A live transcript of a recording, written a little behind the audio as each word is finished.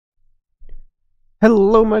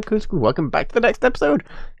Hello, my coach. Welcome back to the next episode.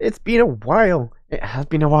 It's been a while. It has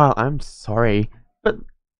been a while. I'm sorry, but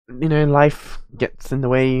life gets in the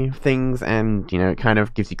way of things, and it kind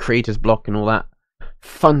of gives you creator's block and all that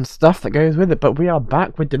fun stuff that goes with it. But we are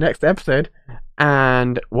back with the next episode,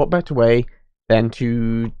 and what better way than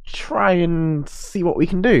to try and see what we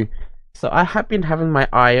can do? So I have been having my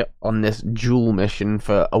eye on this Jool mission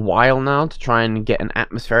for a while now to try and get an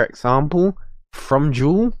atmospheric sample from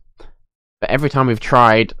Jool. But every time we've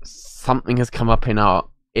tried, something has come up in our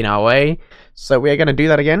way. So we are going to do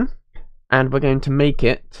that again, and we're going to make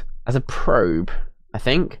it as a probe, I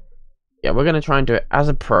think. Yeah, we're going to try and do it as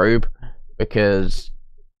a probe, because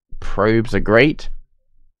probes are great,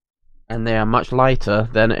 and they are much lighter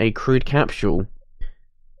than a crude capsule.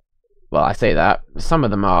 Well, I say that. Some of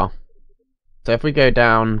them are. So if we go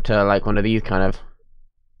down to like one of these kind of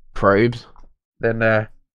probes, then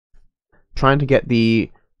trying to get the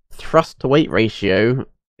thrust to weight ratio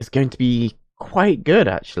is going to be quite good,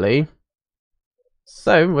 actually.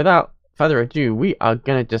 So without further ado, we are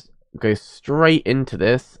gonna just go straight into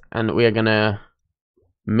this, and we are gonna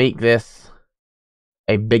make this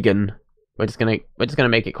a big one. We're just gonna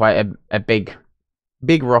make it quite a big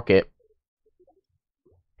rocket.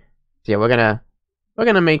 So yeah, we're gonna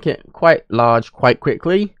make it quite large quite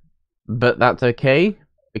quickly, but that's okay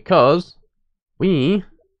because we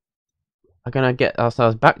are going to get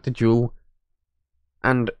ourselves back to Jool,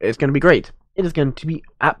 and it's going to be great. It is going to be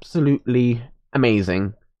absolutely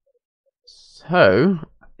amazing. So,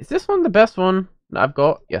 is this one the best one that I've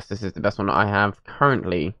got? Yes, this is the best one that I have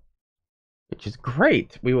currently, which is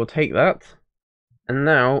great. We will take that, and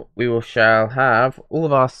now we shall have all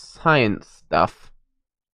of our science stuff.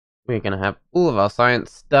 We're going to have all of our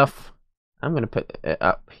science stuff. I'm going to put it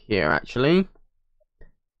up here, actually.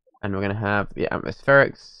 And we're going to have the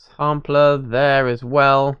atmospheric sampler there as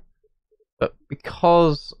well, but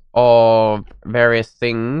because of various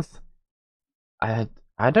things, I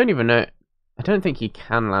don't even know. I don't think he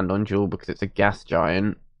can land on Jool because it's a gas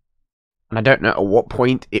giant, and I don't know at what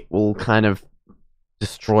point it will kind of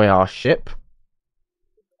destroy our ship.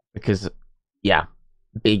 Because yeah,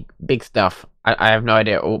 big stuff. I have no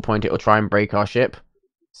idea at what point it will try and break our ship.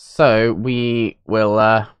 So we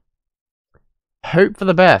will hope for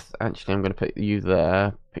the best. Actually, I'm going to put you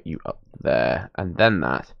there, put you up there, and then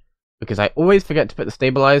that. Because I always forget to put the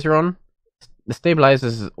stabilizer on. The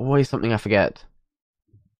stabilizers is always something I forget.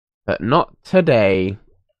 But not today.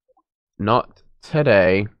 Not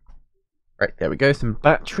today. Right, there we go. Some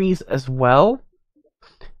batteries as well.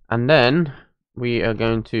 And then we are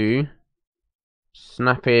going to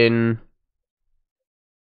snap in...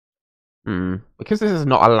 Because this is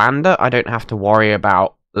not a lander, I don't have to worry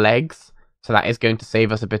about legs. So that is going to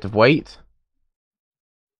save us a bit of weight.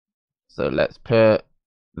 So let's put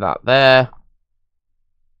that there.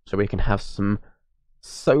 So we can have some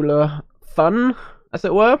solar fun, as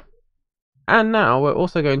it were. And now we're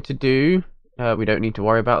also going to do... we don't need to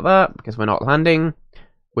worry about that, because we're not landing.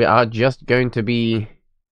 We are just going to be...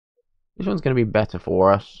 Which one's going to be better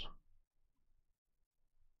for us?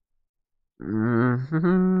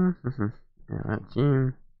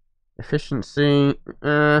 Efficiency...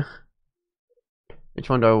 Which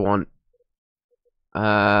one do I want?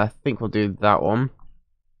 I think we'll do that one.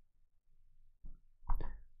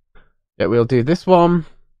 Yeah, we'll do this one.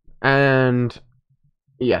 And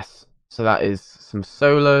yes, so that is some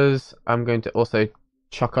solars. I'm going to also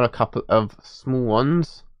chuck on a couple of small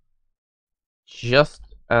ones, just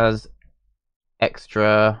as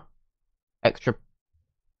extra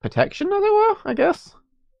protection, as it were, I guess.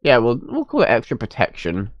 Yeah, we'll call it extra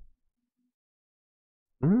protection.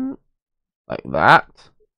 Like that.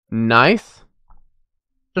 Nice.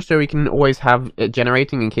 Just so we can always have it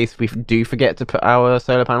generating in case we do forget to put our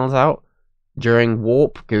solar panels out during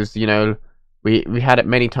warp, because we had it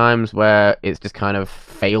many times where it's just kind of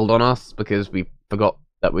failed on us because we forgot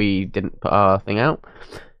that we didn't put our thing out.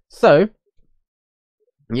 So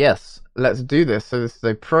yes, let's do this. So this is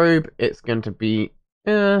a probe. It's going to be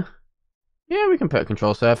yeah, we can put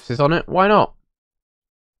control surfaces on it. Why not?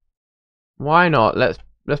 Why not? Let's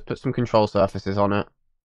put some control surfaces on it.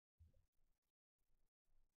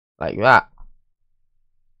 Like that.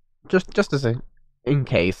 Just as in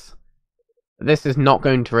case. This is not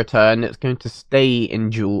going to return, it's going to stay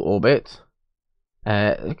in Jool orbit.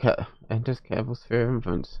 Okay, and just careful sphere of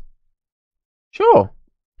influence. Sure.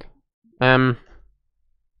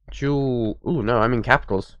 Jool. Ooh, no, I'm in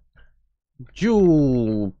capitals.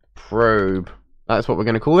 Jool probe. That's what we're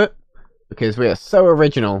going to call it, because we are so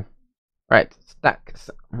original. Right, stack.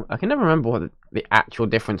 I can never remember what the actual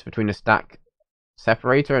difference between a stack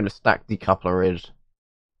separator and a stack decoupler is.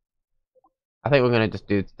 I think we're going to just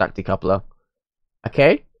do stack decoupler.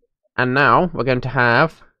 Okay. And now we're going to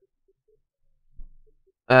have...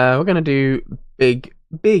 we're going to do big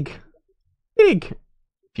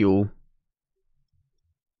fuel.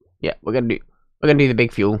 Yeah, we're going to do the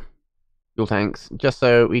big fuel tanks, just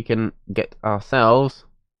so we can get ourselves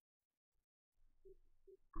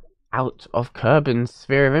out of Kerbin's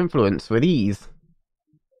sphere of influence with ease.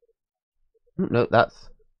 No, that's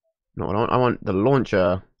not what I want. I want the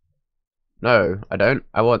launcher. No, I don't.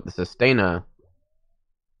 I want the sustainer.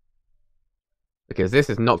 Because this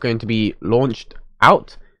is not going to be launched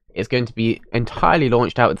out. It's going to be entirely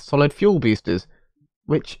launched out with solid fuel boosters.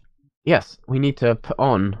 Which, yes, we need to put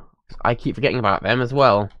on. I keep forgetting about them as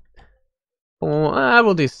well. Or,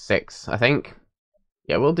 we'll do 6, I think.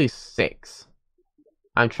 Yeah, we'll do 6.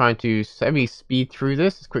 I'm trying to semi-speed through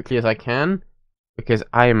this as quickly as I can, because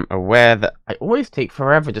I am aware that I always take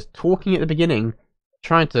forever just talking at the beginning,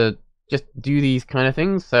 trying to just do these kind of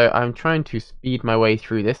things, so I'm trying to speed my way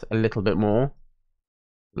through this a little bit more.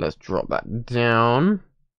 Let's drop that down.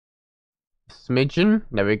 Smidgen,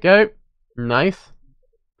 there we go. Nice.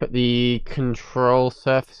 Put the control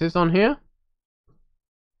surfaces on here.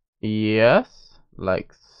 Yes,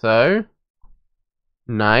 like so.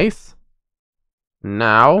 Nice.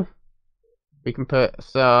 Now, we can put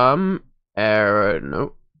some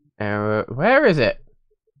no, where is it?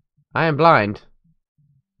 I am blind.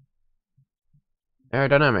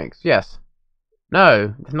 Aerodynamics, yes.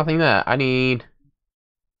 No, there's nothing there. I need,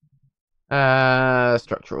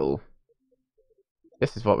 structural.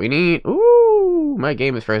 This is what we need. Ooh, my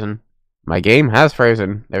game is frozen. My game has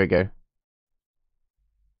frozen. There we go.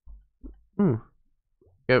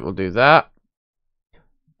 Good, we'll do that.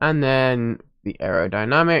 And then the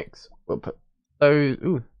aerodynamics, we'll put those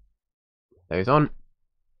on.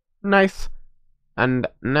 Nice. And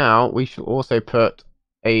now we shall also put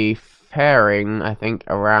a fairing, I think,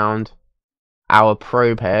 around our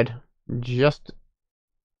probe head, just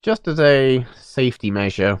as a safety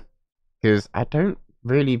measure, because I don't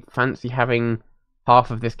really fancy having half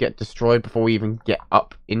of this get destroyed before we even get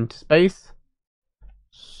up into space.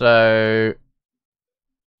 So,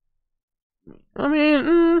 I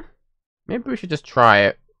mean, maybe we should just try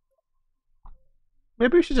it.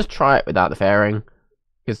 Maybe we should just try it without the fairing,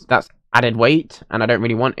 because that's added weight, and I don't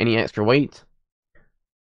really want any extra weight.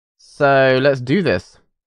 So let's do this.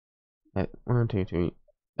 1, 2, 3.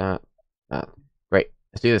 Great.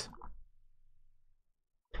 Let's do this.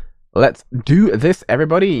 Let's do this,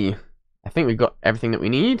 everybody. I think we've got everything that we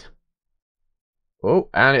need. Oh,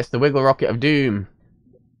 and it's the Wiggle Rocket of Doom.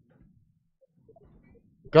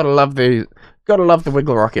 Gotta love the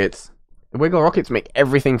Wiggle Rockets. The Wiggle Rockets make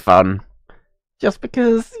everything fun. Just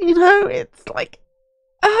because, you know, it's like,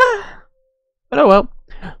 But oh well.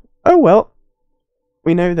 Oh well.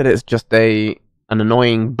 We know that it's just an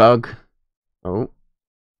annoying bug. Oh.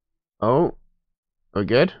 We're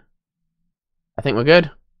good? I think we're good.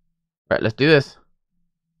 Right, let's do this.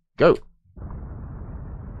 Go.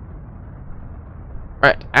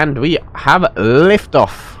 Right, and we have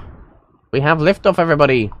liftoff. We have liftoff,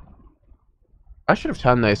 everybody. I should have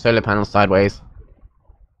turned those solar panels sideways.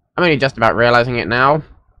 I'm only just about realizing it now.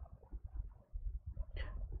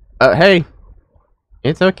 Hey.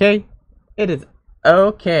 It's okay. It is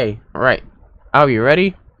okay. Alright. Are you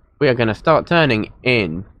ready? We are going to start turning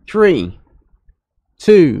in 3,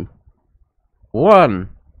 2, 1.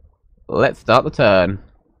 Let's start the turn.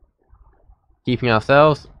 Keeping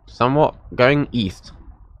ourselves somewhat going east.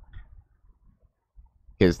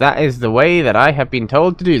 Because that is the way that I have been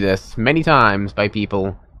told to do this many times by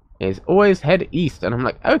people. Is always head east. And I'm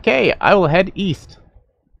like, okay, I will head east.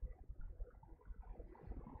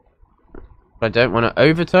 But I don't want to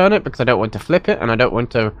overturn it because I don't want to flip it. And I don't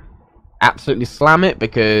want to absolutely slam it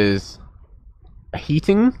because the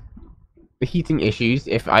heating issues,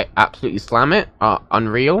 if I absolutely slam it, are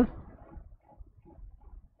unreal.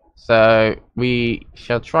 So we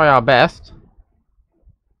shall try our best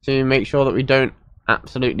to make sure that we don't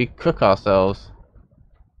absolutely cook ourselves.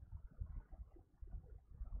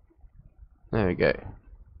 There we go.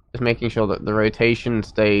 Just making sure that the rotation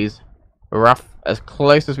stays rough as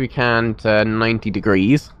close as we can to 90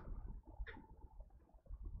 degrees.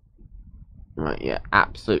 Right, yeah,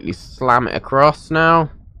 absolutely slam it across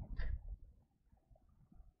now.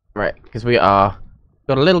 Right, because we got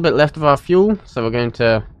a little bit left of our fuel, so we're going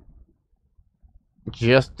to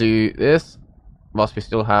just do this whilst we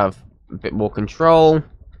still have a bit more control.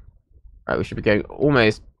 Right, we should be going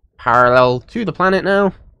almost parallel to the planet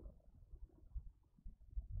now.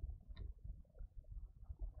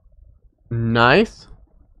 Nice.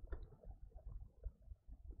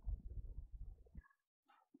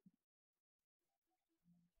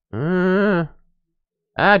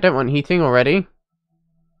 I don't want heating already.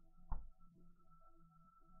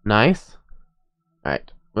 Nice.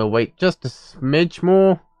 Alright, we'll wait just a smidge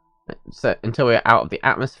more until we're out of the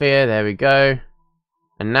atmosphere. There we go.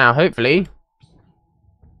 And now, hopefully...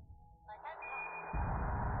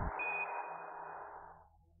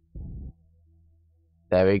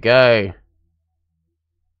 There we go.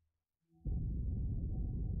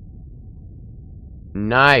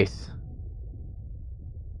 Nice.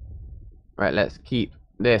 Right, let's keep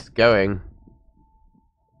this going.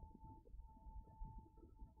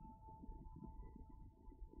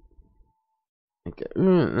 Okay.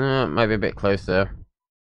 Might be a bit closer.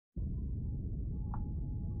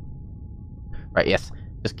 Right, yes.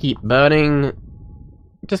 Just keep burning.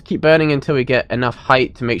 Just keep burning until we get enough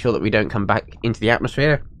height to make sure that we don't come back into the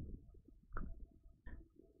atmosphere.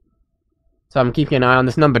 So I'm keeping an eye on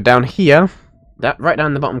this number down here. That right down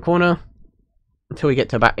in the bottom corner. Until we get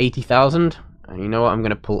to about 80,000. And you know what? I'm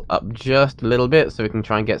going to pull up just a little bit so we can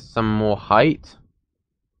try and get some more height.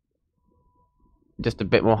 Just a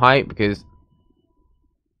bit more height because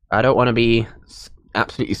I don't want to be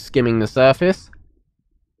absolutely skimming the surface.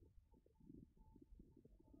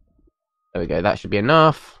 There we go. That should be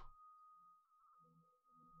enough.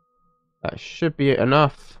 That should be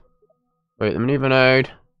enough. Wait, the maneuver node.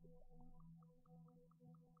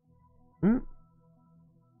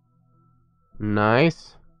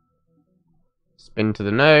 Nice. Spin to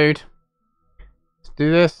the node. Let's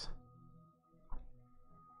do this.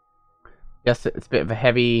 Yes, it's a bit of a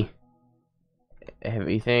heavy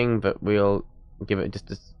thing, but we'll give it just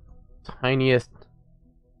the tiniest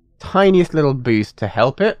little boost to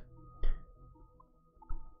help it.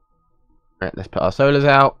 Right, let's put our solars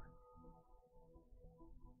out.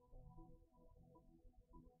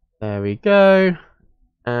 There we go.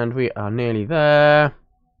 And we are nearly there.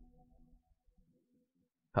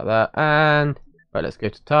 Cut that, and right, let's go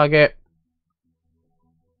to target.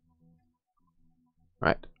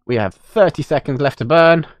 Right, we have 30 seconds left to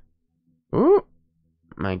burn. Ooh,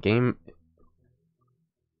 my game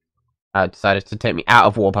decided to take me out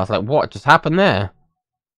of warp. I was like, what just happened there?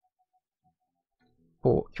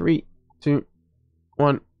 4, 3, 2,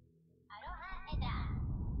 1.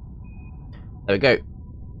 There we go.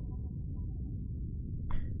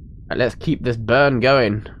 Right, let's keep this burn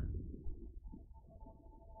going.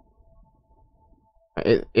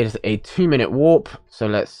 It is a 2-minute warp, so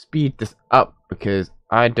let's speed this up because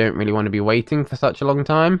I don't really want to be waiting for such a long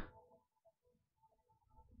time.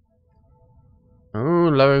 Oh,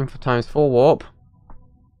 lowering for ×4 warp.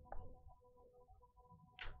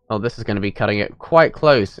 Oh, this is going to be cutting it quite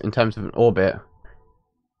close in terms of an orbit.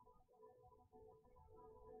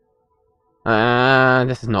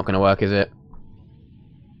 This is not going to work, is it?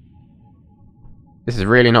 This is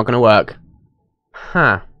really not going to work.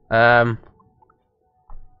 Huh.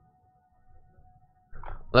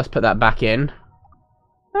 Let's put that back in.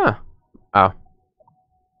 Huh. Oh.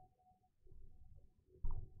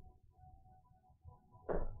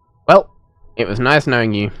 Well, it was nice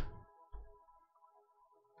knowing you.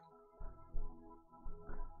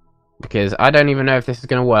 Because I don't even know if this is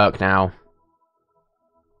going to work now.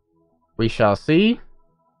 We shall see.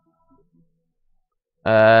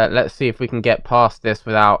 Let's see if we can get past this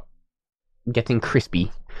without getting crispy.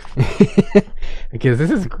 Because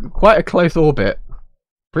this is quite a close orbit.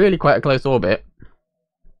 Really quite a close orbit.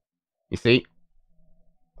 You see?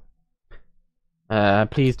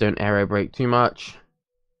 Please don't aero brake too much.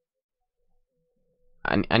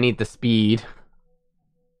 I need the speed.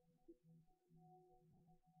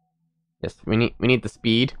 Yes, we need the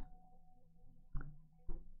speed.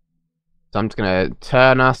 So I'm just gonna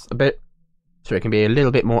turn us a bit so it can be a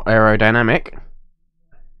little bit more aerodynamic.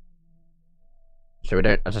 So we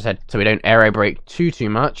don't, as I said, so we don't aero brake too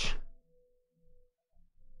much.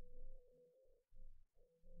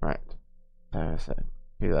 Right. So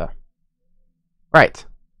do that. Right.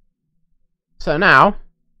 So now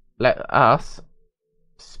let us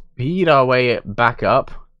speed our way back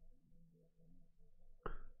up.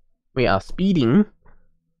 We are speeding.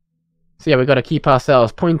 So yeah, we've got to keep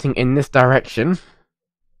ourselves pointing in this direction.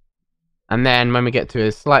 And then when we get to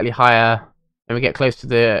a slightly higher, when we get close to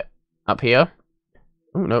the up here.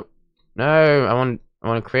 Oh no, no! I want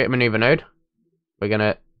to create a maneuver node. We're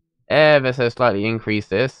gonna ever so slightly increase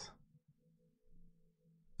this,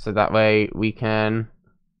 so that way we can.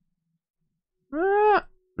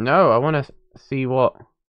 No, I want to see what.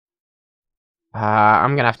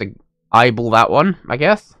 I'm gonna have to eyeball that one, I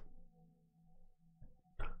guess.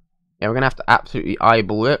 Yeah, we're gonna have to absolutely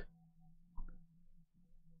eyeball it.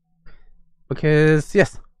 Because,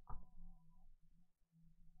 yes,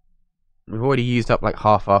 we've already used up like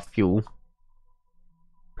half our fuel.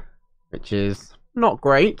 which is not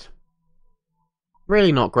great.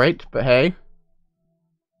 Really not great, but hey.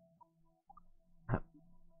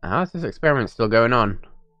 How is this experiment still going on?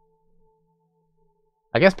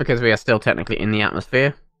 I guess because we are still technically in the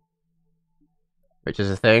atmosphere, which is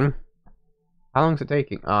a thing. How long is it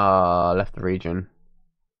taking? Ah, left the region.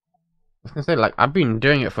 I was gonna say, like, I've been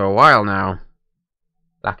doing it for a while now.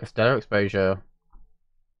 Lack of stellar exposure.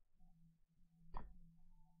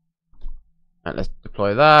 Right, let's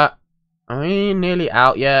deploy that. Are we nearly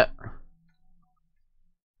out yet?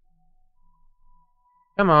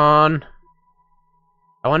 Come on.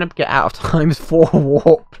 I want to get out of ×4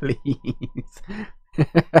 warp, please.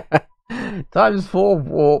 ×4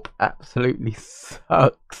 warp absolutely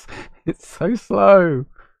sucks. It's so slow.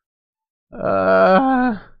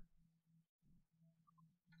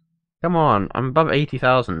 Come on, I'm above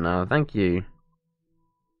 80,000 now. Thank you.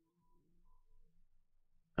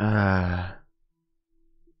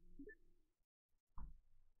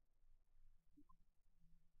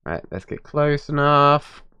 Right, let's get close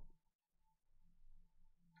enough.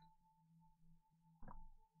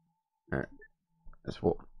 Alright, let's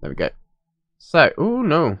walk. There we go. So, oh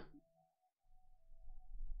no.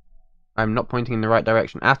 I'm not pointing in the right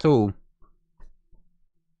direction at all.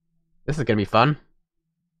 This is going to be fun.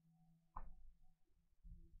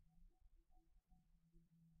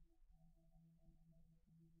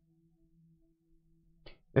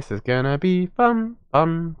 This is gonna be fun,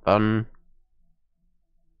 fun, fun.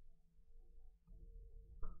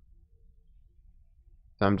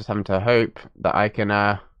 So I'm just having to hope that I can,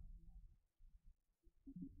 right,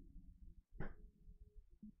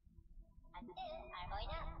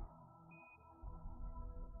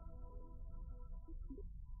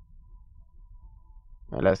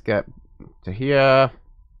 let's get to here.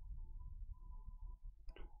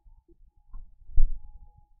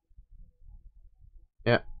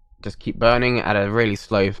 Yeah, just keep burning at a really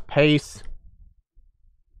slow pace.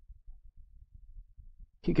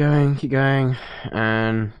 Keep going,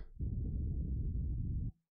 and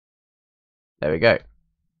there we go.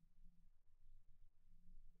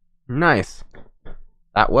 Nice.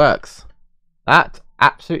 That works. That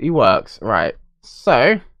absolutely works. Right,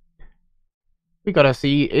 so we gotta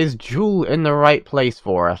see, is Jool in the right place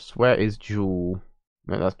for us? Where is Jool?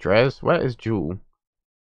 No, that's Drez. Where is Jool?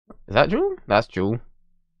 Is that Jool? That's Jool.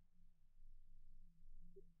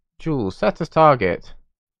 Jool, set as target.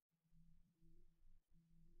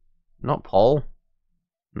 Not Pol.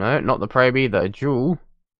 No, not the probe either. Jool.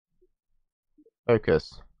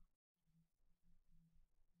 Focus.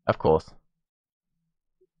 Of course.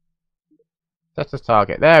 Set as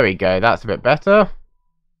target. There we go. That's a bit better.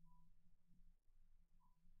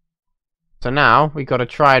 So now we got to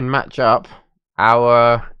try and match up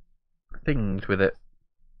our things with it,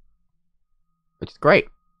 which is great.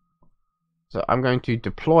 So I'm going to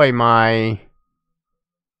deploy my.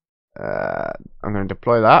 I'm going to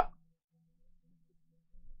deploy that.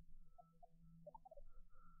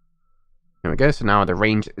 There we go. So now the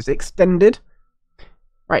range is extended.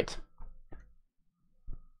 Right.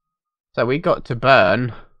 So we got to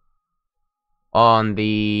burn on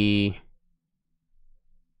the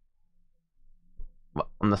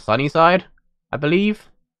sunny side, I believe.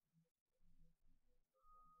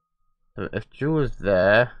 So if Jool is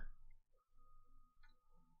there.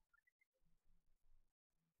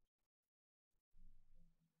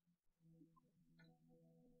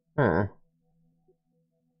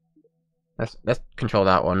 Let's control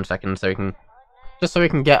that 1 second so we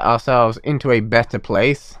can get ourselves into a better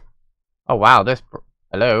place. Oh wow,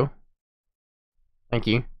 hello. Thank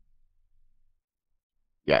you.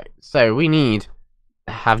 Yeah, so we need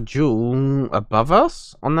to have Jool above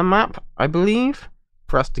us on the map, I believe,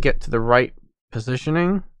 for us to get to the right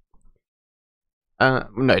positioning.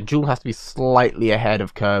 No, Jool has to be slightly ahead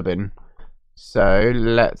of Kerbin. So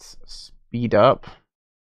let's speed up.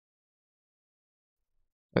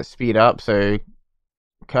 Let's speed up so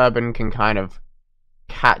Kerbin can kind of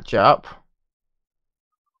catch up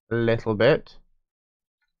a little bit.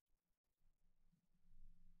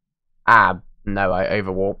 Ah, no, I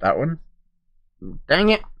overwarped that one. Dang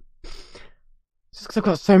it. Just because I've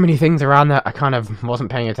got so many things around that I kind of wasn't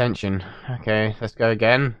paying attention. Okay, let's go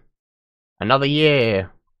again. Another year.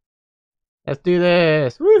 Let's do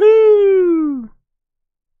this. Woohoo!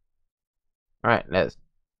 Alright, let's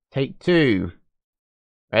take 2.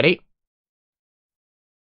 Ready?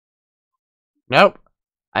 Nope.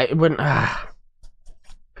 I wouldn't.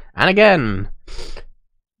 And again.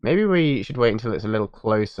 Maybe we should wait until it's a little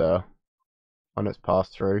closer on its pass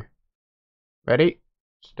through. Ready?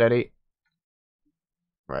 Steady.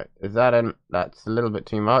 Right. Is that in? That's a little bit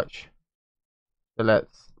too much. So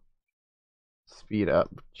let's speed up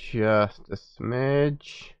just a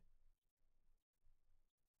smidge.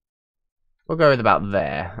 We'll go with about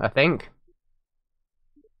there, I think.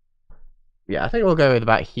 Yeah, I think we'll go with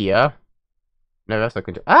about here. No, that's not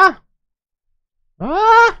control. Ah!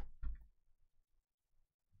 Ah!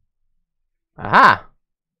 Aha!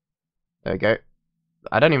 There we go.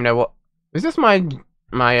 I don't even know what... Is this my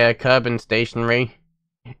Kerbin stationary?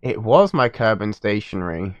 It was my Kerbin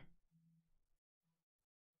stationary.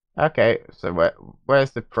 Okay, so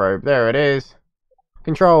where's the probe? There it is.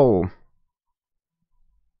 Control.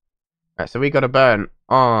 Right, so we got to burn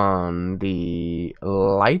on the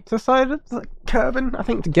lighter side of the Kerbin, I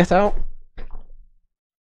think, to get out.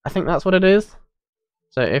 I think that's what it is.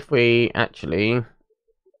 So if we actually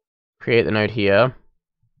create the node here.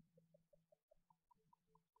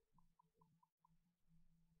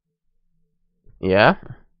 Yeah.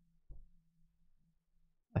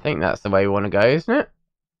 I think that's the way we want to go, isn't it?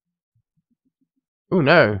 Oh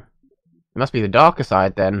no. It must be the darker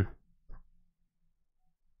side then.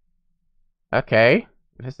 Okay.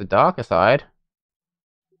 If it's the darker side,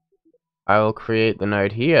 I will create the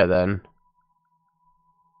node here then.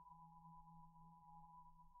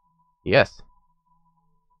 Yes.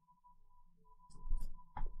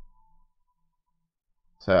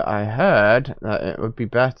 So I heard that it would be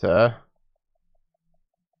better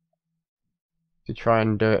to try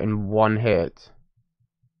and do it in one hit.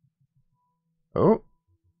 Oh.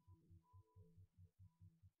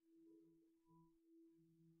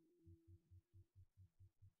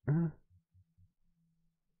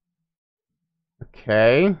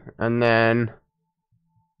 Okay, and then...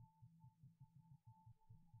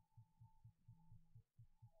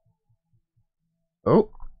 Oh.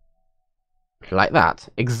 Like that.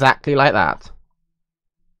 Exactly like that.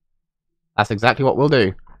 That's exactly what we'll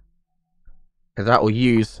do. Because that will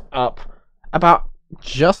use up about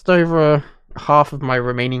just over half of my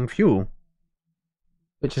remaining fuel.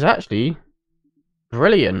 Which is actually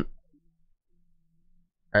brilliant.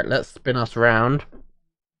 Alright, let's spin us around.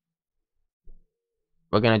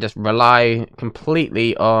 We're going to just rely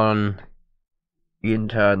completely on the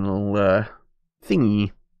internal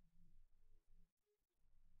thingy.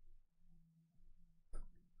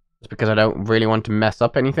 Just because I don't really want to mess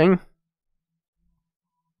up anything.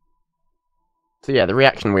 So yeah, the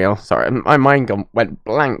reaction wheel. Sorry, my mind went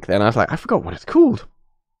blank then. I was like, I forgot what it's called.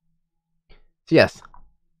 So yes.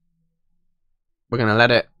 We're going to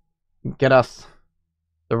let it get us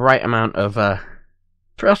the right amount of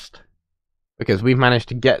thrust. Because we've managed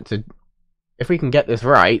to get to... If we can get this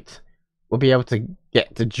right, we'll be able to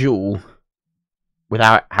get to Jool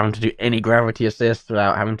without having to do any gravity assist,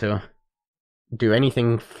 without having to do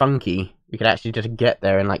anything funky. We could actually just get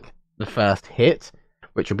there in like the first hit,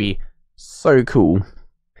 which would be so cool.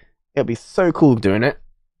 It'll be so cool doing it.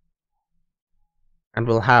 And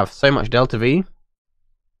we'll have so much Delta V.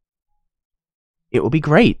 It will be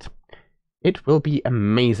great. It will be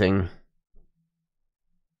amazing.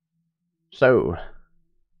 So,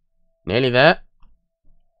 nearly there.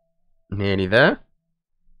 Nearly there.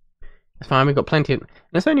 It's fine, we've got plenty of...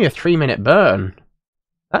 It's only a 3-minute burn.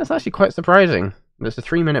 That's actually quite surprising. It's a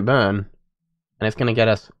 3-minute burn. And it's going to get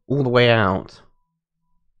us all the way out.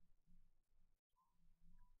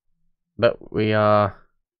 But we are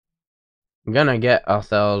going to get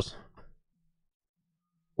ourselves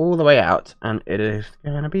all the way out. And it is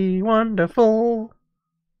going to be wonderful.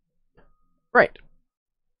 Right.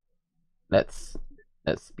 Let's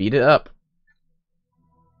speed it up.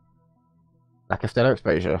 Like a stellar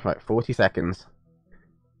exposure, like 40 seconds.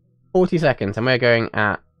 40 seconds, and we're going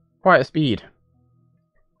at quite a speed.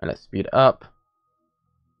 And let's speed it up.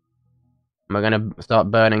 And we're going to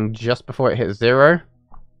start burning just before it hits 0.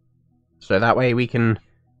 So that way we can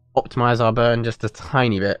optimize our burn just a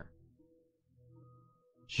tiny bit.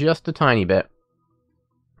 Just a tiny bit.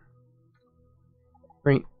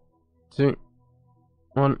 3, 2,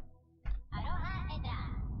 1.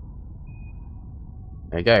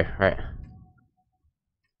 There you go, right.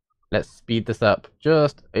 Let's speed this up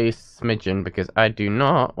just a smidgen because I do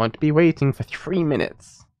not want to be waiting for 3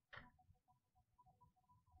 minutes.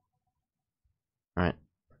 Right.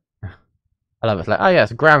 I love it. It's like, oh yeah,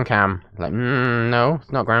 it's ground cam. Like, no,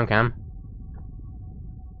 it's not ground cam.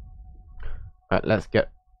 Right, let's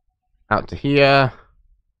get out to here.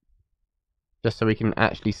 Just so we can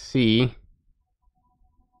actually see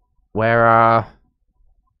where our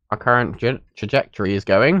current trajectory is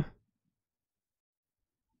going.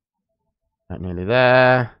 Right, nearly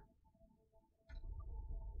there.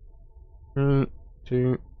 3,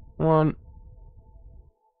 2, 1.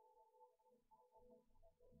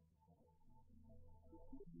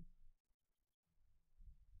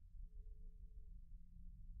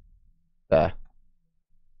 There.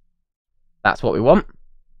 That's what we want.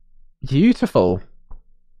 Beautiful.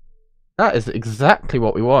 That is exactly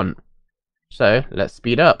what we want. So, let's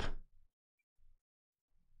speed up.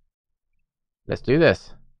 Let's do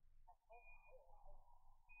this.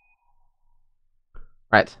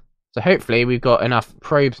 Right. So hopefully we've got enough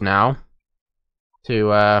probes now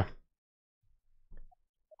to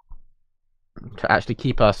actually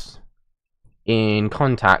keep us in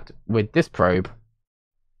contact with this probe.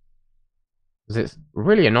 Because it's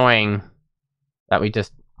really annoying that we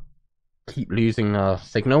just keep losing our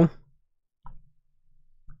signal.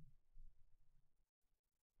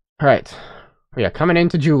 Right. We are coming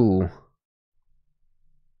into Jool.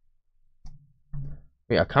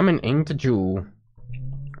 We are coming into Jool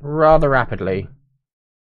rather rapidly.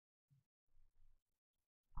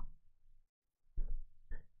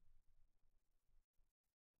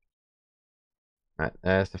 Right,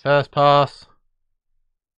 there's the first pass.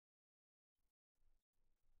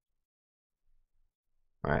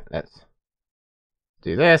 Right, let's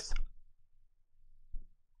do this.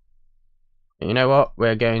 And you know what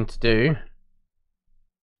we're going to do?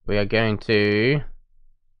 We are going to...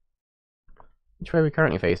 Which way are we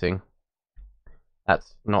currently facing?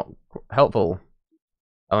 That's not helpful.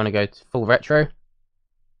 I want to go to full retro.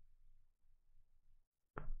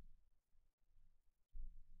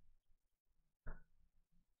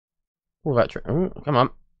 Full retro. Ooh, come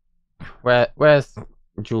on. Where's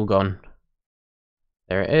Jool gone?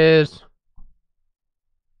 There it is.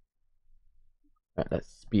 Right, let's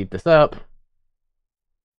speed this up.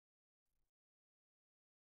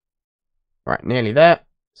 Right, nearly there.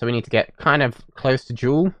 So we need to get kind of close to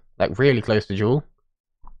Jool, like really close to Jool.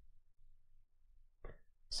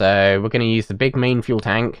 So we're going to use the big main fuel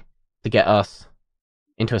tank to get us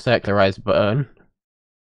into a circularized burn.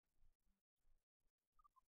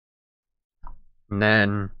 And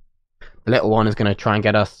then the little one is going to try and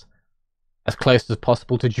get us as close as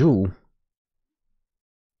possible to Jool.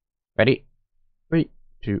 Ready? 3,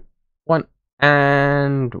 2, 1.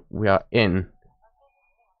 And we are in.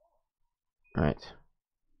 Alright.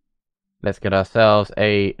 Let's get ourselves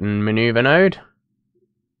a maneuver node.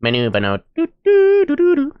 Maneuver node. Doo, doo, doo,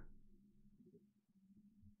 doo, doo.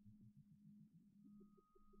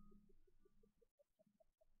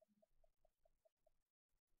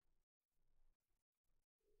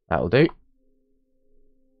 That'll do.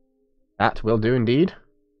 That will do indeed.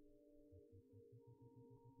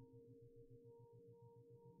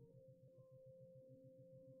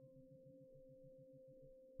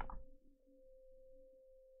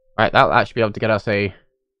 Right, that'll actually be able to get us a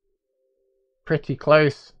pretty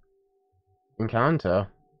close encounter.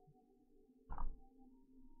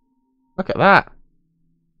 Look at that.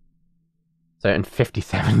 So in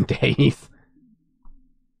 57 days.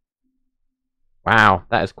 Wow,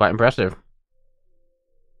 that is quite impressive.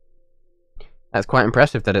 That's quite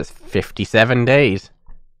impressive that it's 57 days.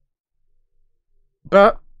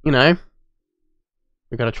 But, you know,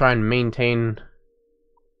 we've got to try and maintain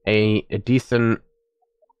a decent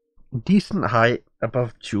height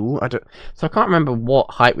above Jool. So I can't remember what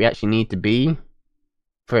height we actually need to be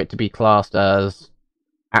for it to be classed as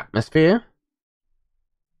atmosphere.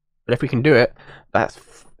 But if we can do it,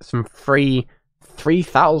 that's some free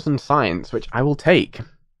 3,000 science, which I will take.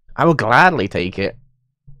 I will gladly take it.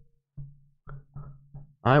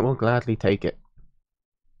 I will gladly take it.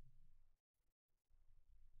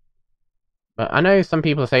 But I know some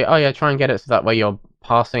people say, oh yeah, try and get it so that way you're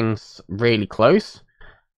passing really close.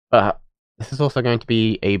 But this is also going to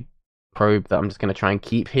be a probe that I'm just going to try and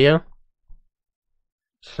keep here.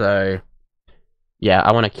 So, yeah,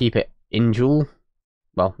 I want to keep it in Jool.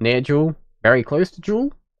 Well, near Jool. Very close to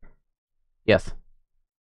Jool. Yes.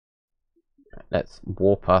 Let's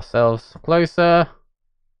warp ourselves closer.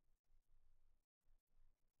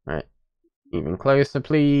 Right. Even closer,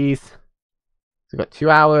 please. We've got 2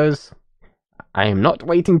 hours. I am not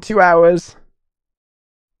waiting 2 hours.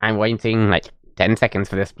 I'm waiting like 10 seconds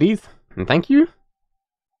for this, please. And thank you.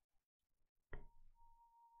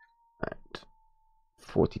 Right.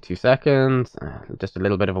 42 seconds. Just a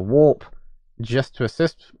little bit of a warp. Just to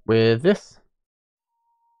assist with this.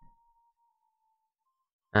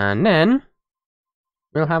 And then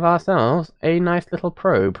we'll have ourselves a nice little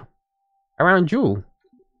probe around Jool.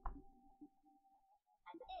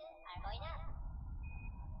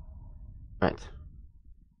 Right.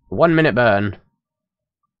 1 minute burn.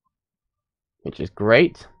 Which is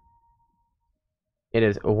great. It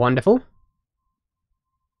is wonderful.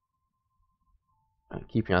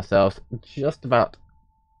 Keeping ourselves just about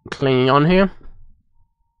clinging on here.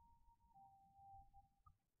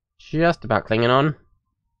 Just about clinging on.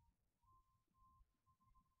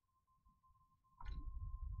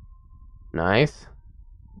 Nice.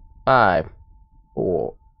 5,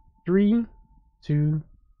 4, 3, 2,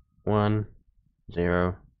 1,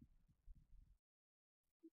 0.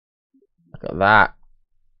 Look at that.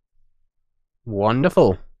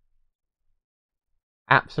 Wonderful.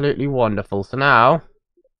 Absolutely wonderful. So now,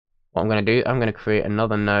 what I'm going to do, I'm going to create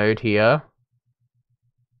another node here.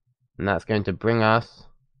 And that's going to bring us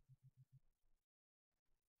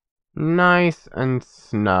nice and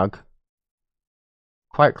snug.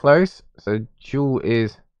 Quite close. So Jool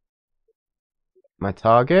is my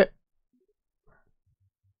target.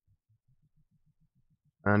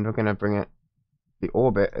 And we're going to bring it, the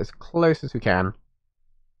orbit, as close as we can.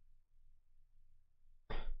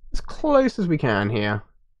 As close as we can here.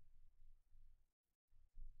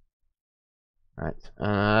 Right.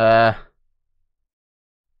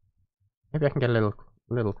 Maybe I can get a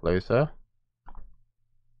little closer.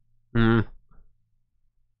 No,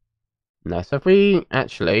 so if we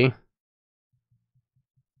actually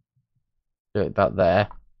do it about there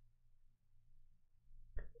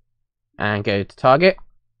and go to target,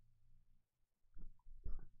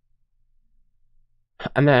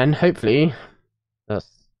 and then hopefully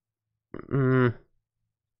that's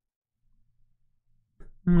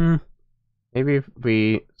maybe if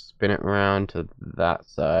we spin it around to that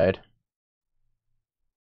side.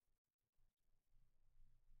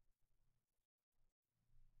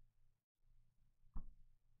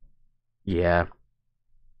 Yeah.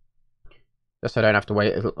 Just so I don't have to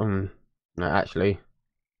wait. No, actually,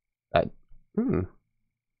 that.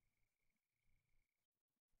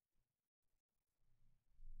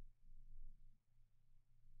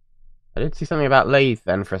 I did see something about lathe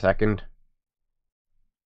then for a second.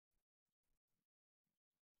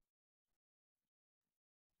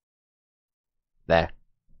 There.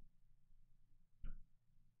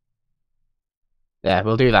 Yeah,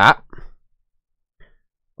 we'll do that.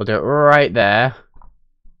 We'll do it right there.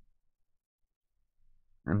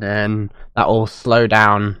 And then that will slow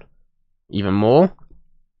down even more.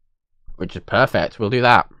 Which is perfect. We'll do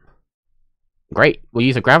that. Great. We'll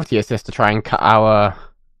use a gravity assist to try and cut our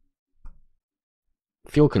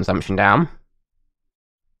fuel consumption down.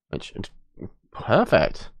 Which is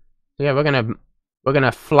perfect. So yeah, we're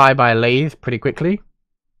gonna fly by lathe pretty quickly.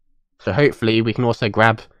 So hopefully we can also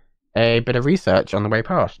grab a bit of research on the way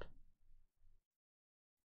past.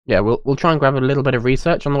 Yeah, we'll try and grab a little bit of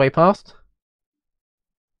research on the way past.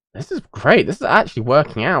 This is great. This is actually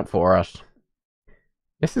working out for us.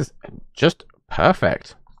 This is just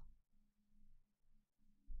perfect.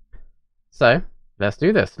 So, let's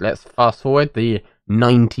do this. Let's fast forward the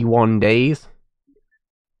 91 days.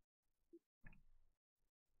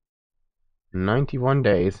 91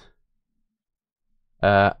 days.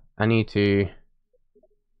 I need to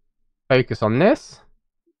focus on this.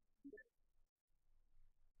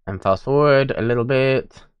 And fast forward a little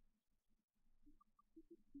bit.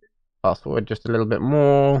 Fast forward just a little bit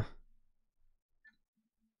more.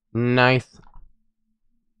 Nice.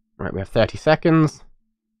 Right, we have 30 seconds.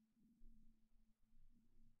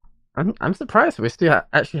 I'm surprised we still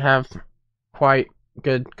actually have quite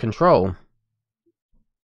good control.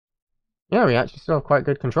 Yeah, we actually still have quite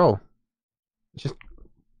good control. It's just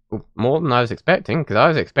more than I was expecting, because I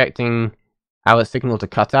was expecting our signal to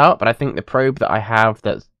cut out, but I think the probe that I have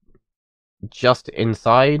that's just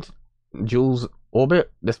inside Jool's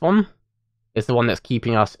orbit, this one, is the one that's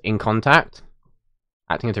keeping us in contact,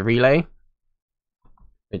 acting as a relay,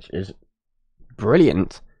 which is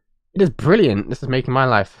brilliant. It is brilliant. This is making my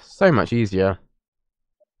life so much easier.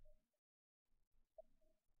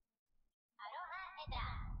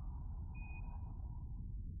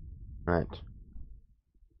 Right.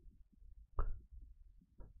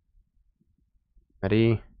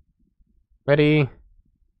 Ready. Ready.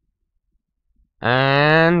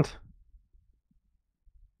 And...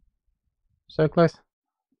 so close.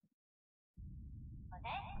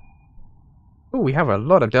 Oh, we have a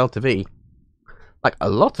lot of Delta V. Like, a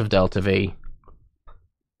lot of Delta V.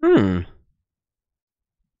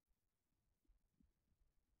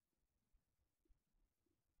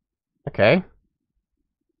 Okay.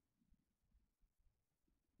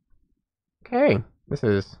 Okay. This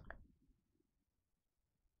is...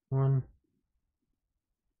 one...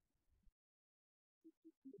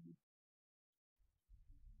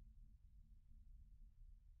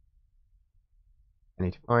 I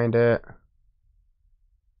need to find it.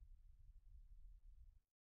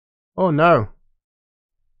 Oh no!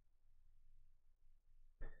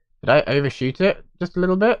 Did I overshoot it just a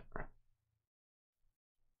little bit?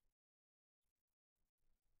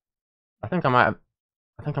 I think I might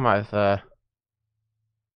have,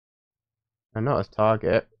 I'm not as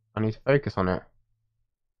target. I need to focus on it.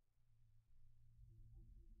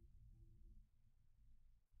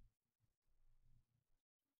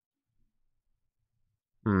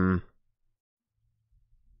 Hmm.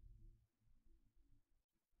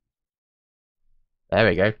 There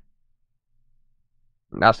we go.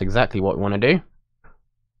 That's exactly what we want to do.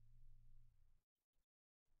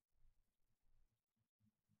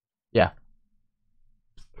 Yeah.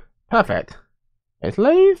 Perfect. Is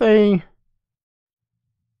Lathe a...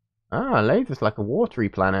 Ah, Lathe is like a watery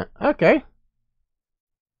planet. Okay.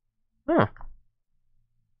 Huh.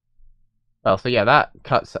 Well, so yeah, that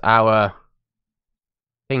cuts our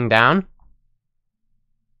thing down,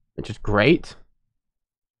 which is great.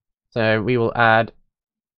 So we will add...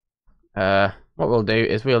 what we'll do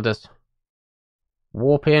is we'll just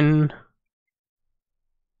warp in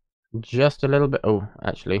just a little bit. Oh,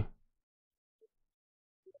 actually.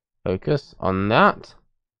 Focus on that.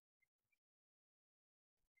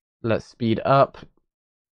 Let's speed up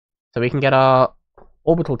so we can get our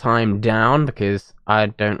orbital time down, because I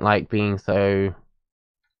don't like being so...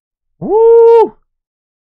 Woo!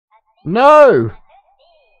 No!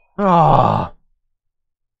 Ah!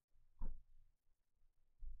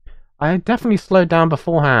 I definitely slowed down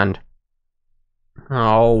beforehand.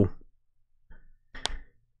 Oh.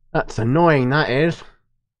 That's annoying, that is.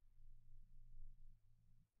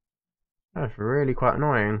 That's really quite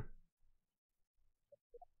annoying.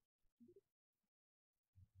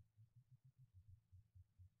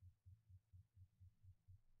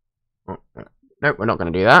 Oh, nope, we're not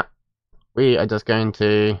going to do that. We are just going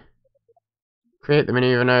to create the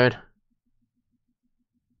maneuver node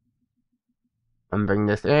and bring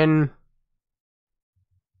this in.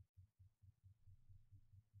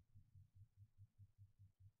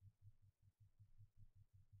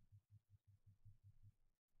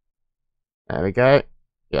 There we go.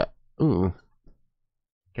 Yeah. Ooh.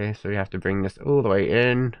 Okay, so we have to bring this all the way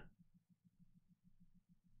in.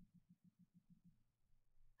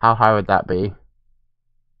 How high would that be?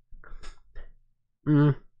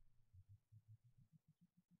 How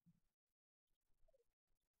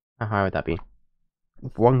high would that be?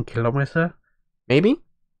 1 kilometer? Maybe?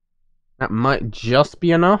 That might just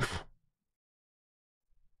be enough.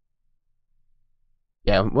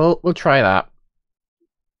 Yeah, we'll try that.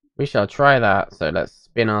 We shall try that. So let's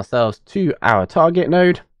spin ourselves to our target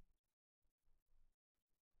node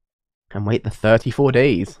and wait the 34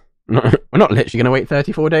 days. We're not literally going to wait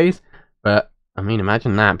 34 days, but I mean,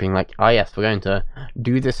 imagine that being like, oh yes, we're going to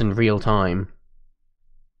do this in real time.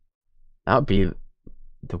 That would be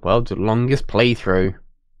the world's longest playthrough.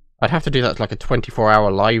 I'd have to do that to like a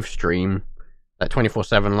 24-hour live stream, that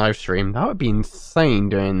 24/7 live stream. That would be insane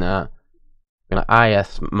doing that. Be like, ah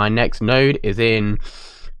yes, my next node is in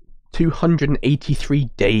 283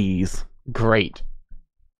 days. Great.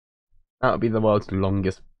 That would be the world's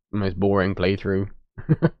longest, most boring playthrough.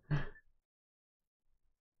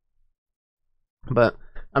 But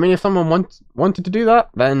I mean, if someone wanted to do that,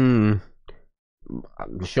 then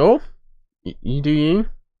sure, you do you.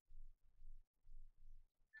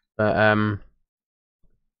 But I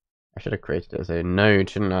should have created it as a node,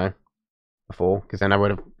 shouldn't I? Before, because then I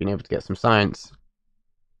would have been able to get some science.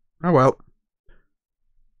 Oh well.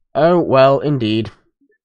 Oh well, indeed.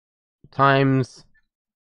 Times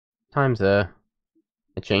are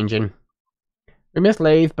changing. We missed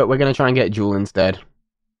Lathe, but we're gonna try and get Jool instead.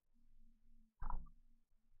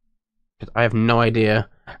 Because I have no idea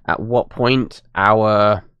at what point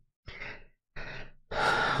our...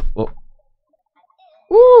 Oh.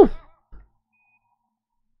 Woo!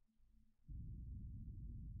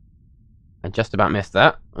 I just about missed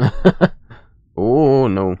that. Oh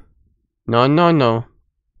no. No, no, no.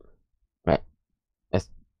 Right. Let's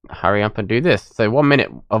hurry up and do this. So 1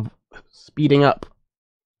 minute of speeding up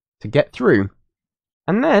to get through.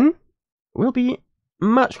 And then we'll be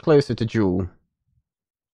much closer to Jool.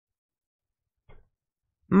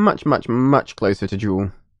 Much, much, much closer to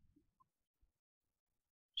Jool.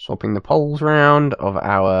 Swapping the poles round of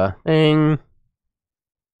our thing.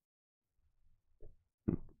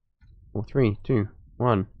 4, 3, 2,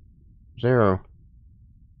 1, 0.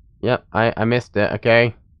 Yep, I missed it,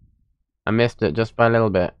 okay? I missed it just by a little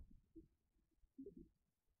bit.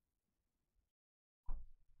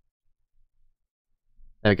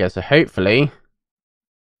 There we go, so hopefully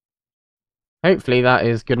that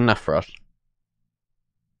is good enough for us.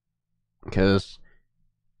 Because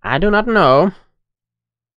I do not know.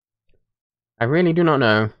 I really do not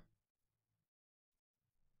know.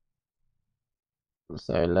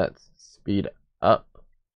 So let's speed up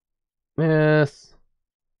this.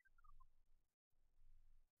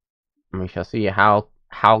 And we shall see how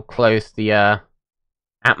close the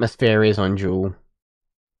atmosphere is on Jool.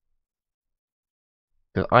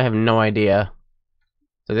 Because I have no idea.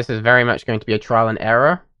 So this is very much going to be a trial and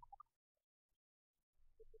error.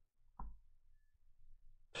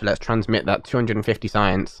 So let's transmit that 250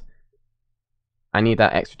 science. I need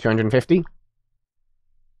that extra 250.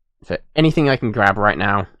 So anything I can grab right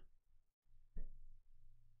now.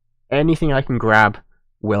 Anything I can grab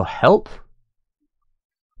will help.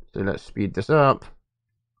 So let's speed this up.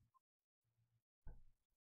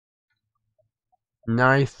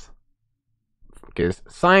 Nice. Because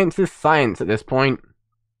science is science at this point.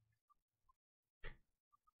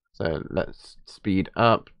 So let's speed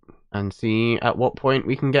up and see at what point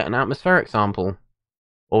we can get an atmospheric sample.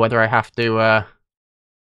 Or whether I have to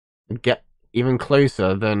get even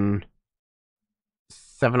closer than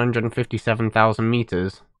 757,000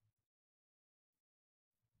 meters.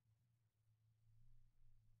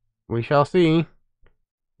 We shall see.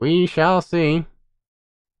 We shall see.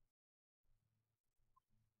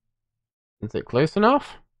 Is it close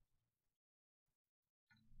enough?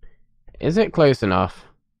 Is it close enough?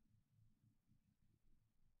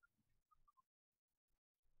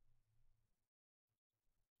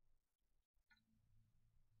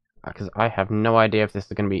 Because I have no idea if this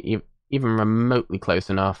is going to be even remotely close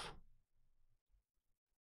enough.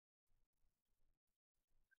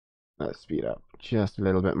 Let's speed up just a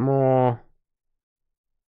little bit more.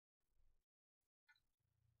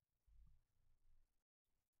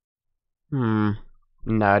 No,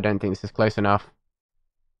 I don't think this is close enough.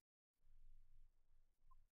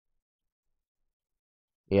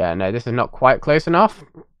 Yeah, no, this is not quite close enough,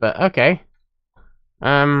 but okay.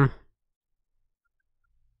 Right,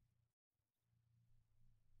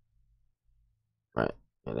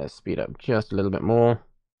 let's speed up just a little bit more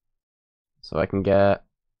so I can get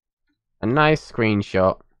a nice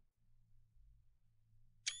screenshot.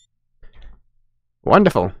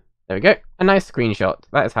 Wonderful. There we go. A nice screenshot.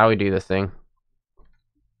 That is how we do this thing.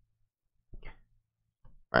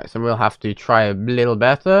 Right, so we'll have to try a little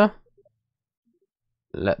better.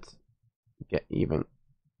 Let's get even.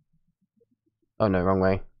 Oh no, wrong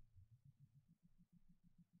way.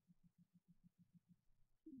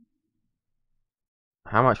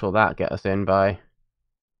 How much will that get us in by?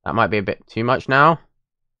 That might be a bit too much now.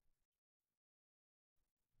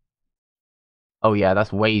 Oh yeah,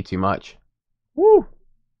 that's way too much. Woo!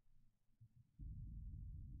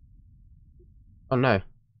 Oh no.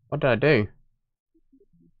 What did I do?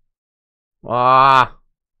 Ah!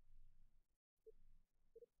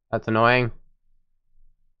 That's annoying.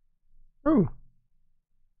 Ooh.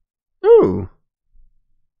 Ooh.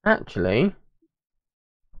 Actually,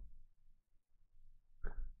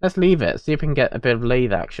 let's leave it. See if we can get a bit of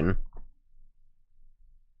lathe action.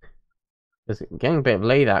 Because getting a bit of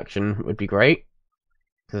lathe action would be great.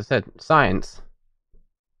 Because I said, science.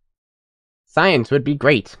 Science would be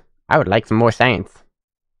great. I would like some more science.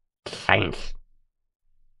 Science.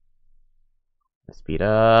 Let's speed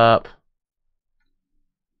up.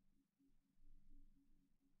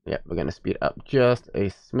 Yep, we're going to speed up just a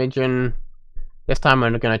smidgen. This time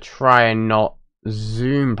I'm going to try and not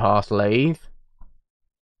zoom past lathe.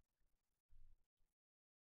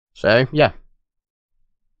 So, yeah.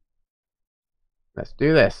 Let's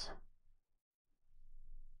do this.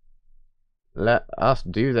 Let us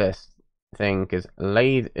do this thing, because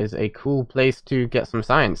lathe is a cool place to get some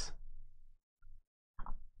science.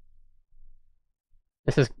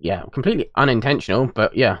 This is, yeah, completely unintentional,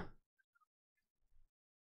 but yeah.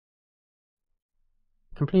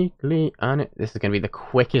 Completely this is going to be the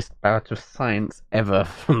quickest bout of science ever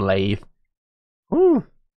from lathe. Woo!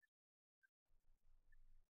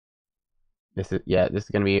 This is, yeah, this is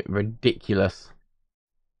going to be ridiculous.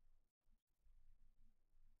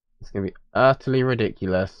 It's going to be utterly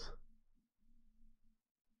ridiculous.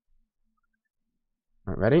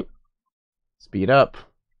 Alright, ready? Speed up.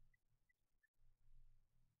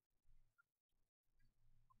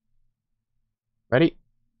 Ready?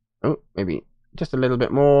 Oh, maybe just a little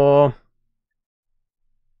bit more.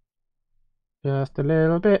 Just a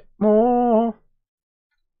little bit more.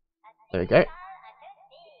 There we go.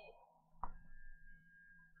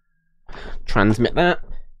 Transmit that,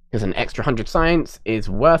 because an extra 100 science is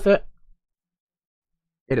worth it.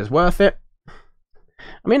 It is worth it.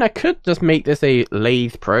 I mean, I could just make this a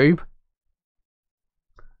lathe probe.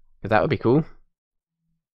 Because that would be cool.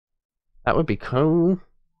 That would be cool.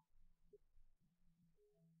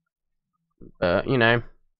 But, you know.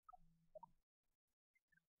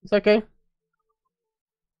 It's okay.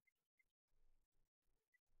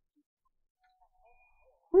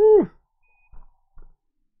 Woo!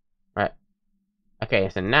 Right. Okay,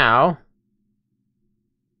 so now...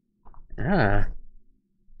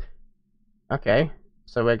 Okay,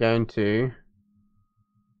 so we're going to...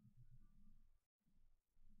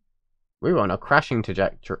 We were on a crashing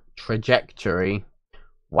trajectory.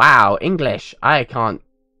 Wow, English! I can't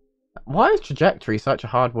Why is trajectory such a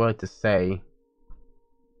hard word to say?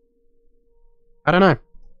 I don't know.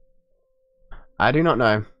 I do not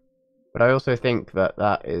know. But I also think that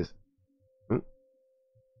that is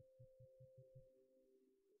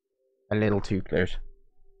a little too close.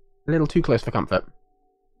 A little too close for comfort.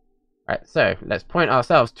 Right, so let's point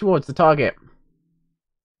ourselves towards the target.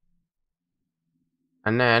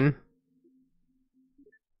 And then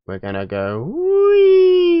we're gonna go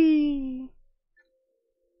whee!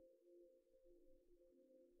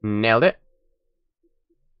 Nailed it.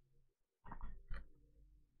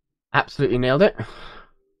 Absolutely nailed it.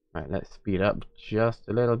 Right, let's speed up just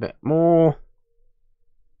a little bit more.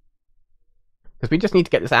 Because we just need to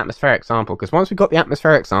get this atmospheric sample. Because once we've got the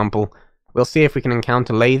atmospheric sample, we'll see if we can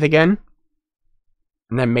encounter Lathe again.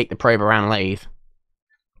 And then make the probe around Lathe.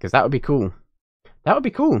 Because that would be cool. That would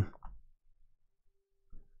be cool.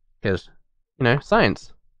 Because, you know,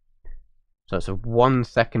 science. So it's a 1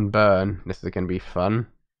 second burn. This is going to be fun.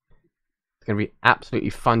 It's going to be absolutely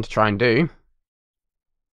fun to try and do.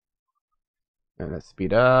 And let's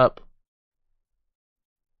speed up.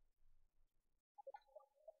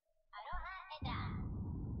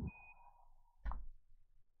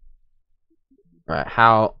 Right,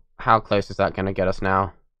 how close is that going to get us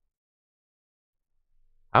now?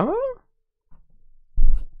 Oh,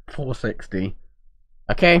 460.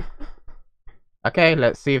 Okay. Okay,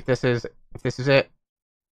 let's see if this is it.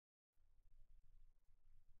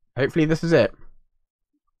 Hopefully this is it.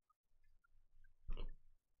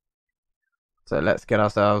 So let's get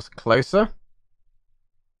ourselves closer.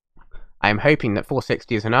 I'm hoping that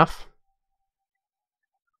 460 is enough.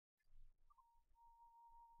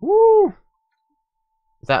 Woo!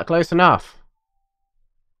 Is that close enough?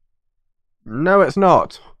 No, it's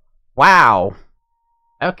not. Wow.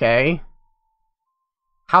 Okay.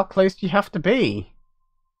 How close do you have to be?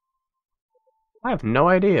 I have no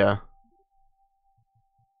idea.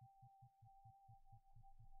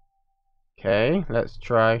 Okay, let's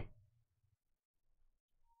try.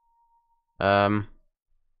 I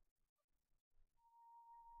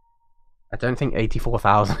don't think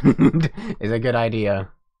 84,000 is a good idea.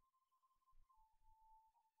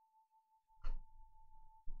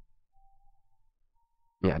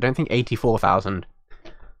 Yeah, I don't think 84,000.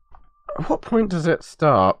 At what point does it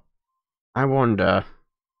start? I wonder.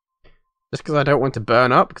 Just because I don't want to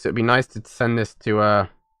burn up, because it would be nice to send this to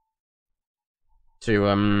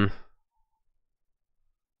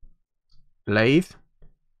Lathe.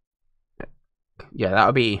 Yeah, that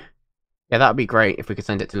would be great if we could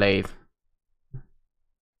send it to Lathe.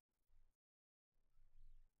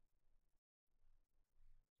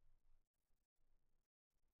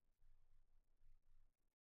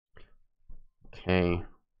 Okay.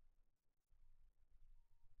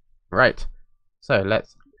 Right. So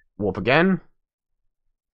let's warp again.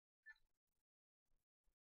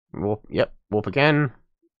 Warp, yep, warp again.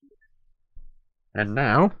 And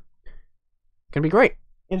now, it's going to be great.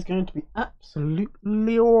 It's going to be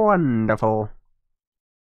absolutely wonderful.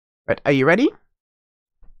 Right, are you ready?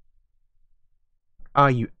 Are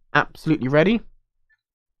you absolutely ready?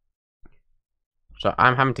 So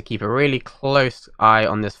I'm having to keep a really close eye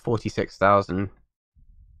on this 46,000.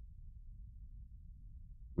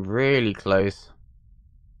 Really close.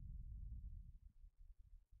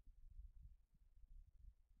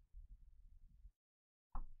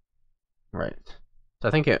 Right. So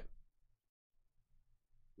I think it...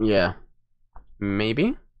 Yeah.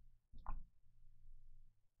 Maybe?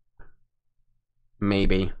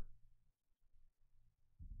 Maybe.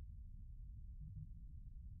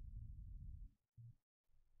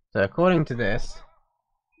 So according to this,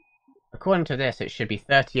 it should be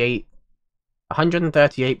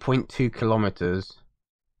 138.2 kilometers.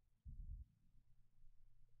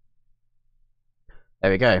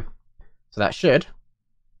 There we go. So that should,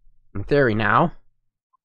 in theory now,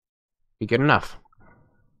 be good enough.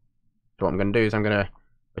 So what I'm going to do is I'm going to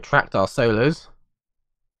retract our solars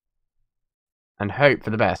and hope for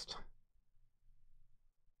the best.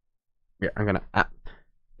 Yeah, I'm going to...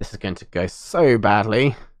 this is going to go so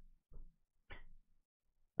badly.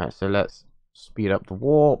 Right, so let's speed up the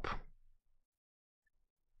warp.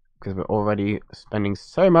 Because we're already spending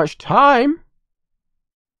so much time.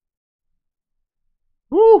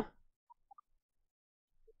 Woo!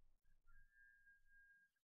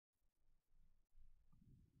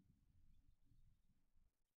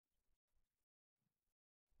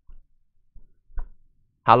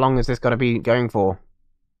 How long is this got to be going for?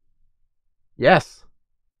 Yes.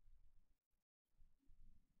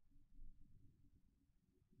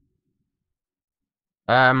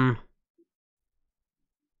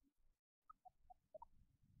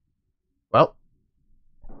 Well,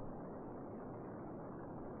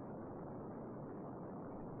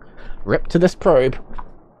 Rip to this probe.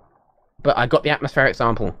 But I got the atmospheric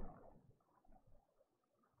sample.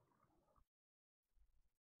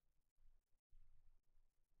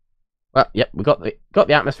 Well, yep, we got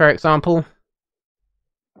the atmospheric sample.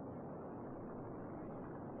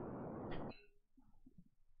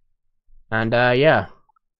 And yeah.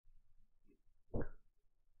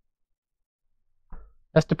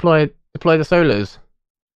 Let's deploy the solars.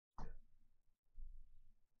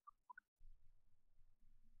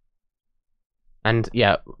 And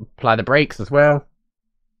yeah, apply the brakes as well.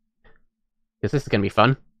 Because this is going to be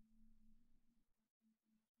fun.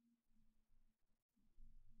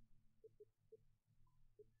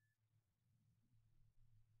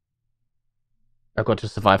 I've got to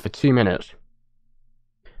survive for 2 minutes.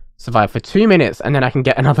 Survive for 2 minutes, and then I can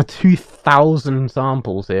get another 2,000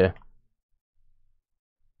 samples here.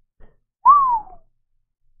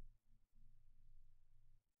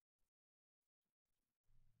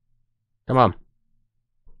 Come on.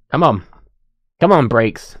 Come on. Come on,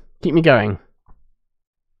 brakes. Keep me going.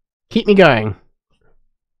 Keep me going.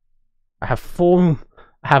 I have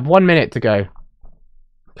 1 minute to go.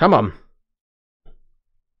 Come on.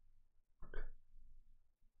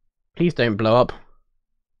 Please don't blow up.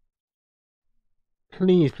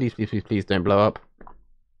 Please, please, please, please, please don't blow up.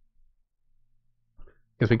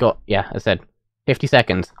 Because we got, yeah, as I said, 50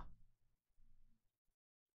 seconds.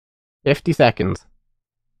 50 seconds.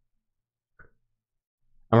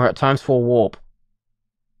 And we're at times 4 warp.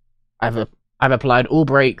 I've applied all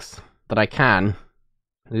brakes that I can.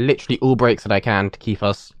 Literally all brakes that I can to keep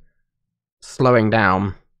us slowing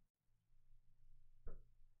down.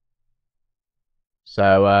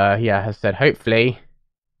 So, yeah, as I said, hopefully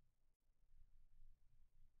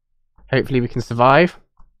we can survive.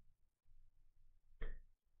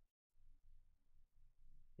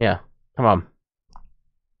 Yeah, come on.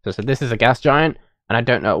 So this is a gas giant, and I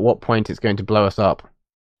don't know at what point it's going to blow us up.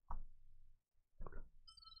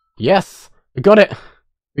 Yes! We got it!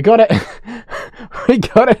 We got it! We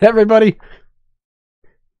got it, everybody!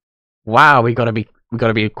 Wow, we gotta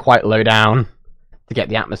be quite low down to get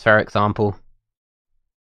the atmospheric sample.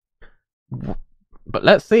 But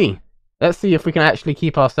let's see. Let's see if we can actually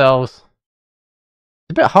keep ourselves...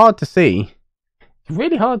 It's a bit hard to see. It's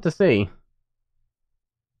really hard to see.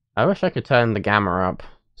 I wish I could turn the gamma up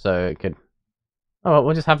so it could... Oh, well,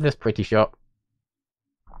 we'll just have this pretty shot.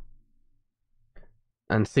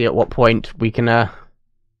 And see at what point we can,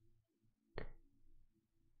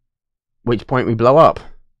 which point we blow up.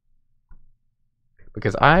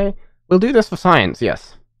 Because I will do this for science,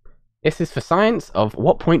 yes. This is for science of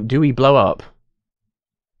what point do we blow up.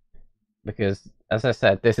 Because, as I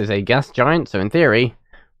said, this is a gas giant, so in theory,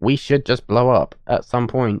 we should just blow up at some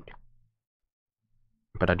point.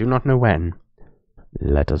 But I do not know when.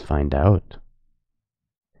 Let us find out.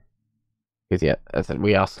 Because, yeah, as I said,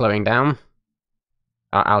 we are slowing down.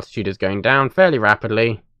 Our altitude is going down fairly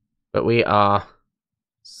rapidly, but we are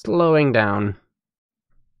slowing down.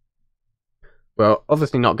 We're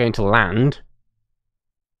obviously not going to land.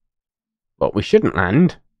 But we shouldn't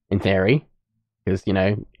land, in theory, because, you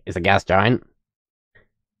know, it's a gas giant.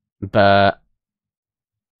 But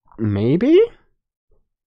maybe?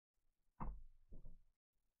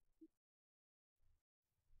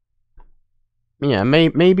 Yeah,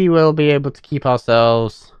 maybe we'll be able to keep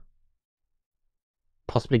ourselves...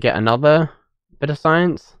 Possibly get another bit of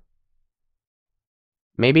science?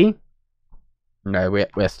 Maybe? No,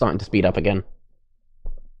 we're starting to speed up again.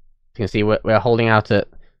 You can see we're holding out at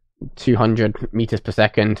 200 meters per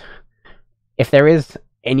second. If there is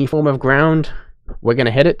any form of ground, we're going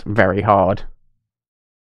to hit it very hard.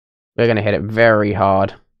 We're going to hit it very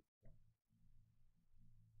hard.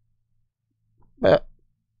 But,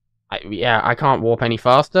 yeah, I can't warp any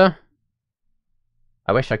faster.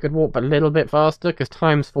 I wish I could warp a little bit faster, because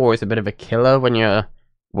 ×4 is a bit of a killer when you're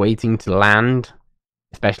waiting to land.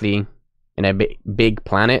 Especially in a big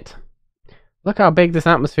planet. Look how big this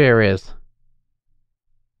atmosphere is.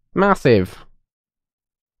 Massive.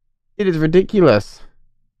 It is ridiculous.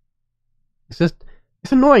 It's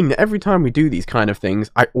annoying that every time we do these kind of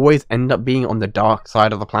things, I always end up being on the dark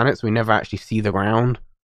side of the planet, so we never actually see the ground.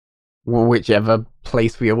 Or whichever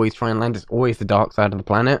place we always try and land is always the dark side of the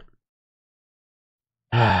planet.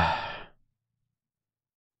 Oh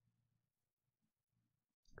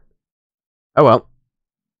well.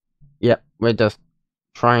 Yep, we're just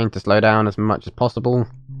trying to slow down as much as possible.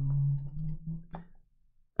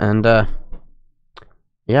 And,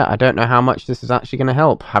 yeah, I don't know how much this is actually going to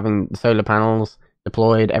help, having the solar panels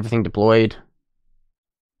deployed, everything deployed.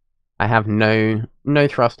 I have no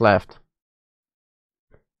thrust left.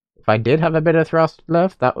 If I did have a bit of thrust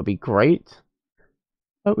left, that would be great.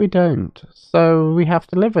 But we don't, so we have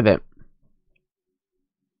to live with it.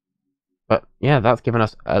 But yeah, that's given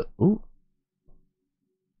us a... Ooh.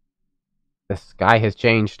 The sky has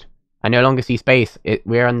changed. I no longer see space.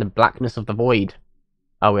 We're in the blackness of the void.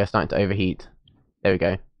 Oh, we're starting to overheat. There we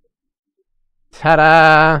go.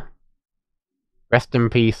 Ta-da! Rest in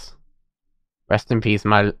peace. Rest in peace,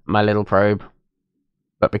 my little probe.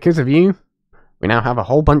 But because of you, we now have a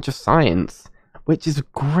whole bunch of science, which is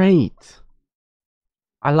great.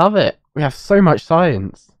 I love it. We have so much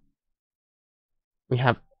science. We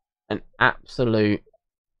have an absolute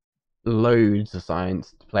loads of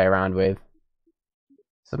science to play around with.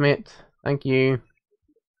 Submit. Thank you.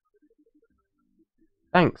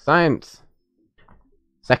 Thanks, science.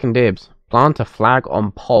 Second dibs. Plant a flag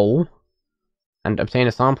on pole and obtain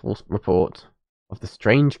a sample report of the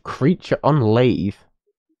strange creature on lathe.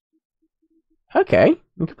 Okay,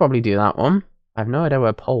 we could probably do that one. I have no idea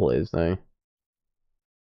where pole is, though.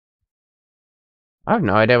 I have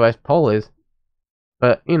no idea where pole is.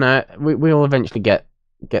 But, you know, we'll eventually get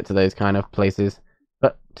to those kind of places.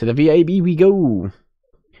 But to the VAB we go!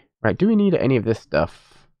 Right, do we need any of this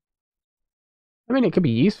stuff? I mean, it could be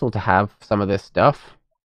useful to have some of this stuff.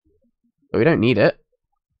 But we don't need it.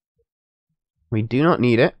 We do not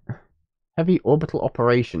need it. Heavy orbital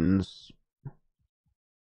operations.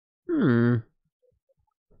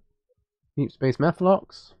 Deep space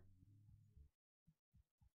methlocks.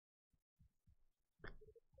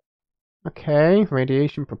 Okay,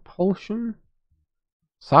 radiation propulsion.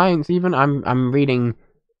 Science even. I'm reading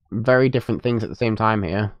very different things at the same time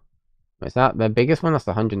here. Is that the biggest one? That's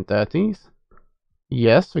the 130s.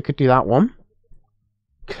 Yes, we could do that one.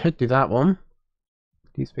 Could do that one.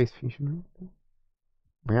 Deep space fusion.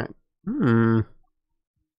 React.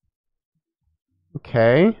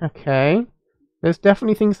 Okay, okay. There's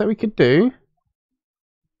definitely things that we could do.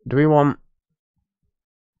 Do we want...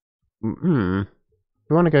 Do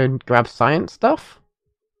we want to go and grab science stuff?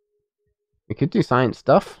 We could do science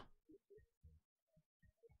stuff.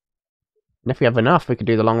 And if we have enough, we could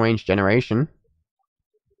do the long-range generation.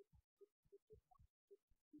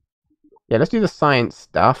 Yeah, let's do the science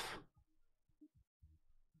stuff.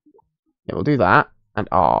 Yeah, we'll do that. And,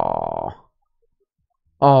 oh,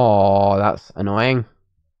 that's annoying.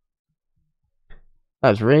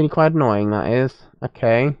 That's really quite annoying, that is.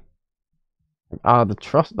 Okay. The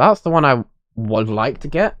truss. That's the one I would like to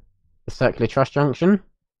get. The circular truss junction.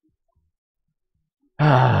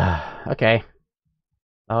 Okay.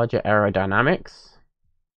 Larger aerodynamics.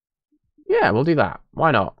 Yeah, we'll do that.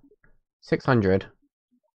 Why not? 600.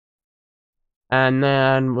 And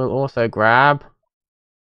then we'll also grab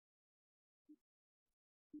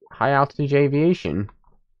high altitude aviation.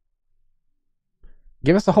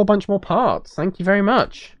 Give us a whole bunch more parts. Thank you very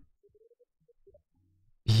much.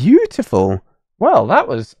 Beautiful. Well, that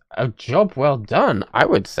was a job well done, I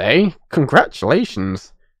would say.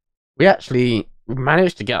 Congratulations. We actually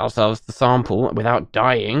managed to get ourselves the sample without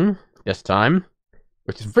dying this time,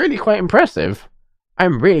 which is really quite impressive.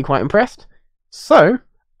 I'm really quite impressed. So,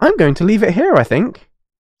 I'm going to leave it here, I think.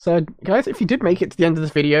 So, guys, if you did make it to the end of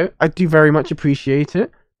this video, I do very much appreciate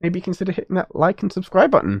it. Maybe consider hitting that like and subscribe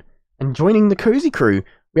button and joining the Cozy Crew.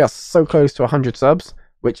 We are so close to 100 subs,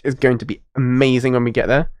 which is going to be amazing when we get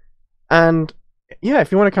there. And yeah,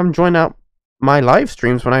 if you want to come join out my live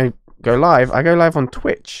streams when I go live on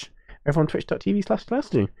Twitch. Over on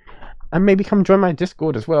twitch.tv/Celestio. And maybe come join my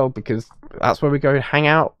Discord as well, because that's where we go hang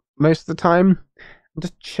out most of the time. And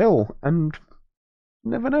just chill and,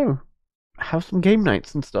 never know, have some game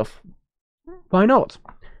nights and stuff. Why not?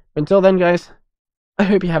 Until then, guys, I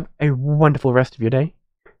hope you have a wonderful rest of your day.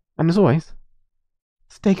 And as always,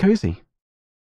 stay cozy.